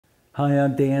Hi,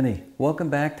 I'm Danny. Welcome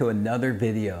back to another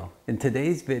video. In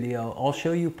today's video, I'll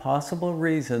show you possible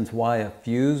reasons why a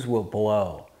fuse will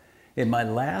blow. In my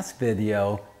last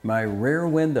video, my rear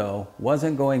window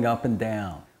wasn't going up and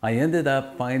down. I ended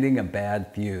up finding a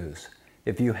bad fuse.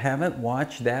 If you haven't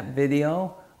watched that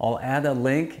video, I'll add a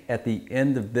link at the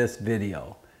end of this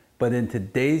video. But in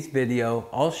today's video,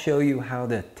 I'll show you how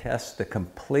to test the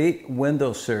complete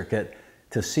window circuit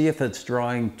to see if it's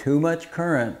drawing too much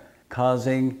current,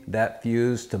 causing that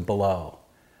fuse to blow.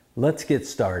 Let's get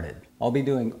started. I'll be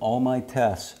doing all my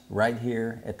tests right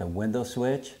here at the window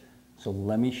switch. So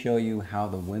let me show you how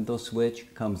the window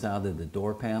switch comes out of the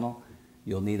door panel.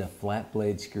 You'll need a flat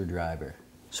blade screwdriver.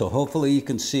 So hopefully you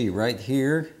can see right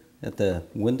here at the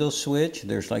window switch,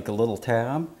 there's like a little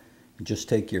tab. Just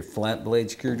take your flat blade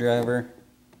screwdriver,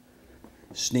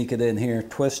 sneak it in here,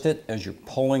 twist it as you're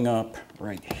pulling up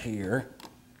right here.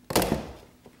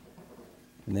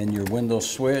 And then your window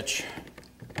switch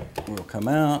will come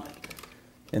out.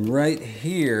 And right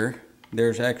here,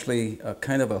 there's actually a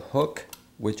kind of a hook,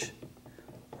 which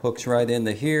hooks right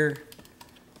into here.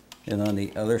 And on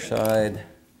the other side,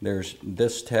 there's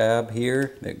this tab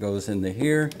here that goes into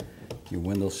here. Your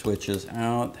window switch is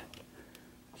out.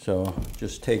 So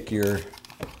just take your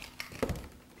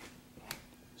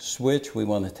switch. We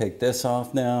want to take this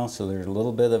off now. So there's a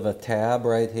little bit of a tab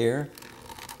right here.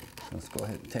 Let's go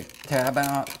ahead and take the tab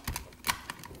out,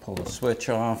 pull the switch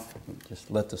off,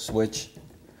 just let the switch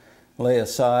lay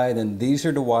aside, and these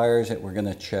are the wires that we're going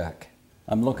to check.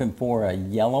 I'm looking for a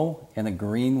yellow and a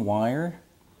green wire,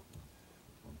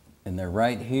 and they're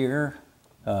right here.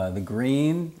 The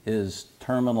green is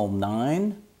terminal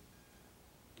 9,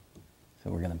 so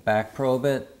we're going to back probe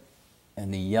it,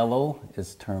 and the yellow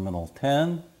is terminal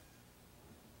 10,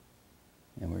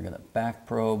 and we're going to back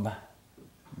probe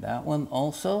that one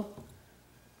also.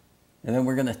 And then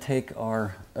we're going to take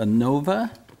our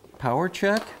Innova power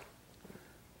check,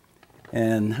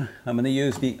 and I'm going to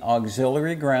use the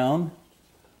auxiliary ground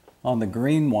on the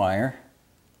green wire.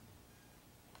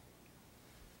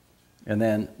 And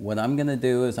then what I'm going to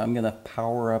do is I'm going to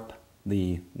power up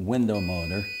the window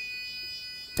motor,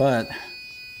 but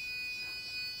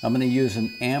I'm going to use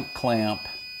an amp clamp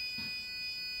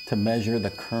to measure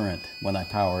the current when I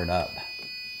power it up.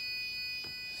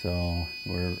 So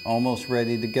we're almost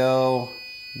ready to go.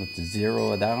 Let's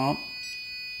zero it out.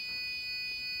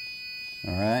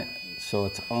 All right, so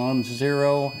it's on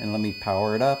 0, and let me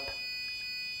power it up.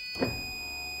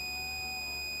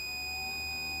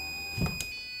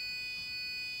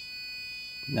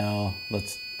 Now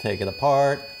let's take it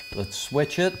apart. Let's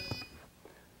switch it.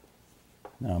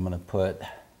 Now I'm going to put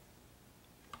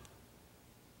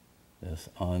this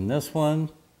on this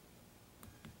one.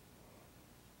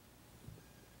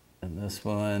 And this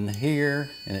one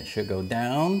here, and it should go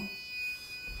down.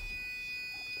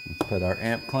 Put our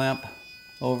amp clamp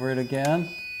over it again.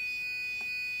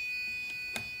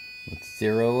 Let's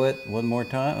zero it one more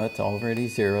time. It's already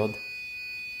zeroed.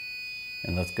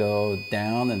 And let's go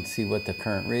down and see what the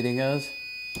current reading is.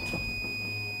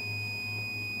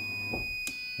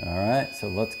 All right, so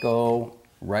let's go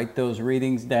write those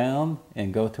readings down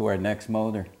and go to our next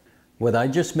motor. What I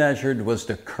just measured was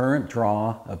the current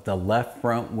draw of the left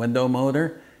front window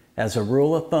motor. As a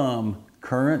rule of thumb,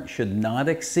 current should not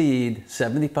exceed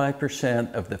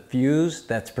 75% of the fuse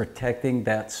that's protecting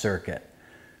that circuit.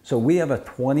 So we have a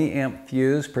 20 amp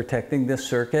fuse protecting this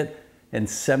circuit, and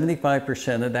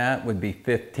 75% of that would be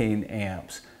 15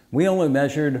 amps. We only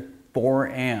measured 4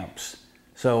 amps.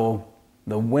 So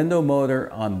the window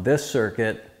motor on this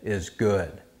circuit is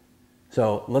good.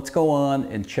 So let's go on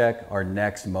and check our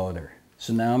next motor.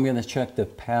 So now I'm going to check the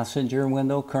passenger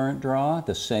window current draw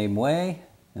the same way,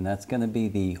 and that's going to be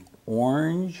the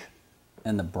orange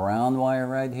and the brown wire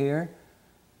right here.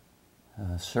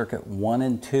 Circuit 1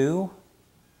 and 2.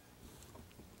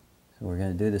 So we're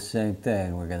going to do the same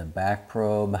thing. We're going to back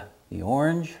probe the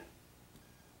orange,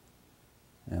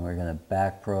 and we're going to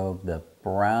back probe the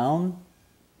brown.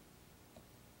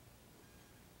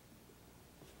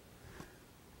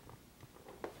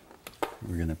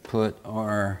 We're going to put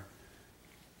our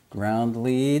ground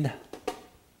lead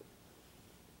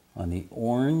on the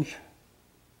orange,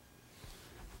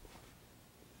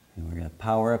 and we're going to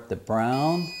power up the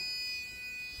brown.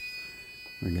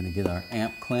 We're going to get our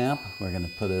amp clamp. We're going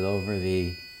to put it over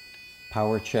the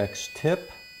power check's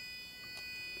tip.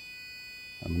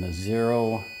 I'm going to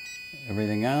zero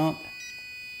everything out,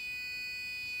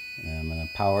 and I'm going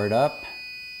to power it up,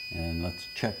 and let's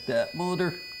check that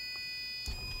motor.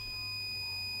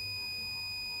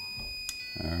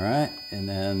 All right, and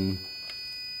then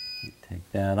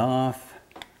take that off.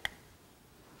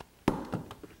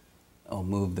 I'll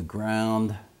move the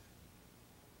ground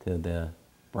to the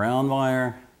brown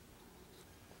wire.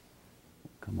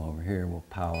 Come over here, we'll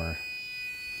power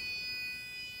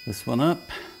this one up.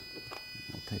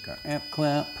 We'll take our amp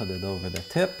clamp, put it over the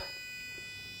tip.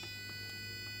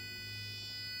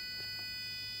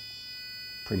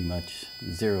 Pretty much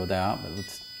zeroed out, but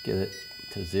let's get it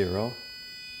to 0.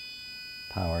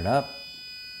 Powered up.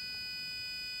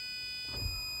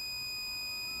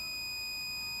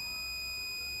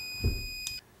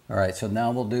 All right, so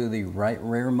now we'll do the right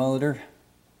rear motor.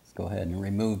 Let's go ahead and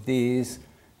remove these.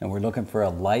 And we're looking for a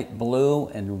light blue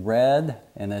and red,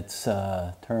 and it's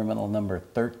terminal number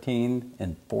 13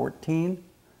 and 14.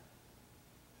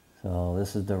 So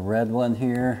this is the red one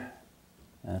here.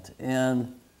 That's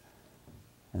in.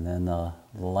 And then the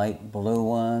light blue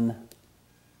one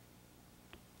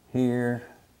here.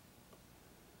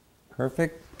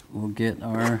 Perfect. We'll get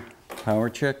our power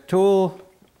check tool.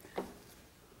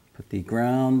 Put the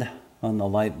ground on the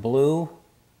light blue.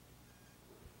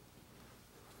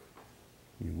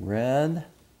 The red.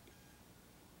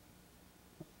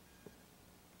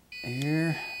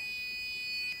 Here.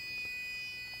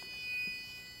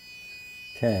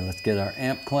 Okay, let's get our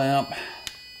amp clamp.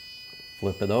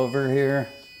 Flip it over here.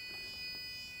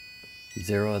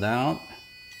 Zero it out.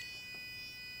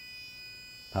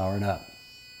 Power it up.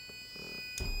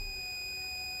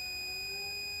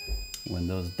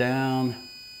 Windows down.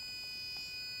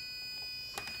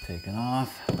 Take it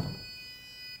off.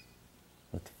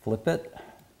 Let's flip it.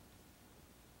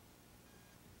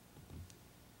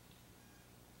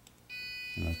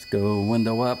 And let's go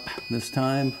window up this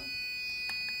time.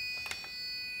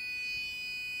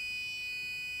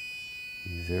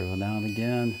 Zero it out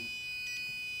again.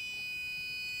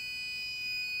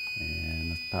 And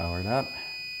let's power it up.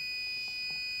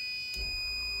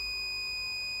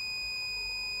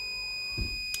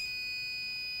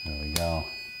 There we go.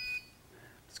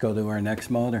 Let's go to our next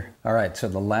motor. All right, so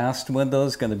the last window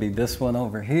is going to be this one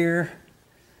over here.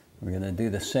 We're going to do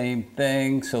the same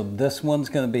thing. So this one's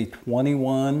going to be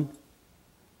 21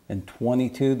 and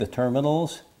 22, the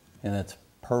terminals, and it's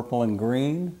purple and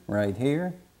green right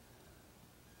here.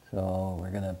 So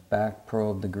we're going to back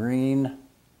probe the green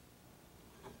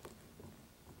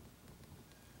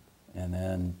and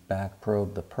then back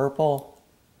probe the purple.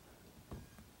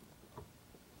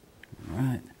 All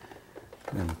right,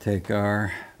 we're going to take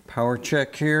our power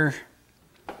check here,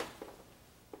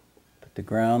 put the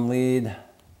ground lead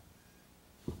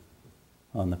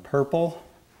on the purple,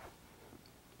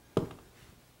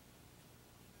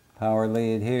 power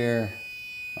lead here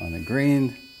on the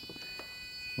green.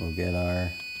 We'll get our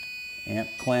amp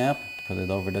clamp, put it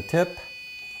over the tip.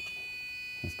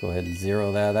 Let's go ahead and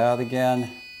zero that out again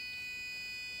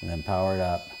and then power it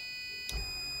up.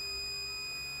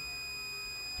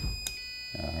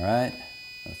 All right,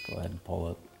 let's go ahead and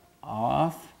pull it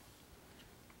off.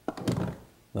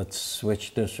 Let's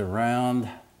switch this around.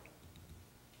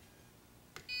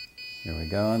 Here we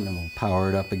go, and then we'll power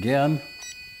it up again.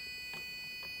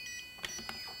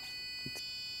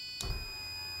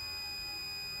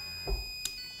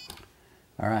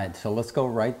 All right, so let's go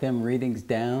write them readings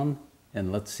down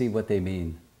and let's see what they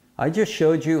mean. I just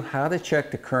showed you how to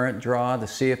check the current draw to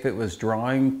see if it was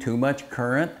drawing too much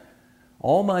current.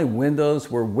 All my windows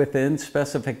were within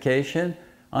specification.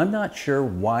 I'm not sure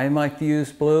why my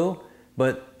fuse blew,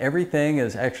 but everything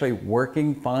is actually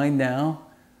working fine now.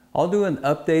 I'll do an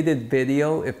updated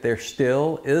video if there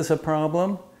still is a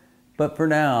problem. But for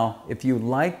now, if you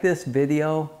like this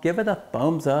video, give it a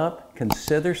thumbs up,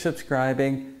 consider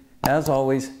subscribing. As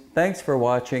always, thanks for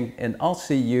watching, and I'll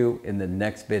see you in the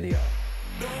next video.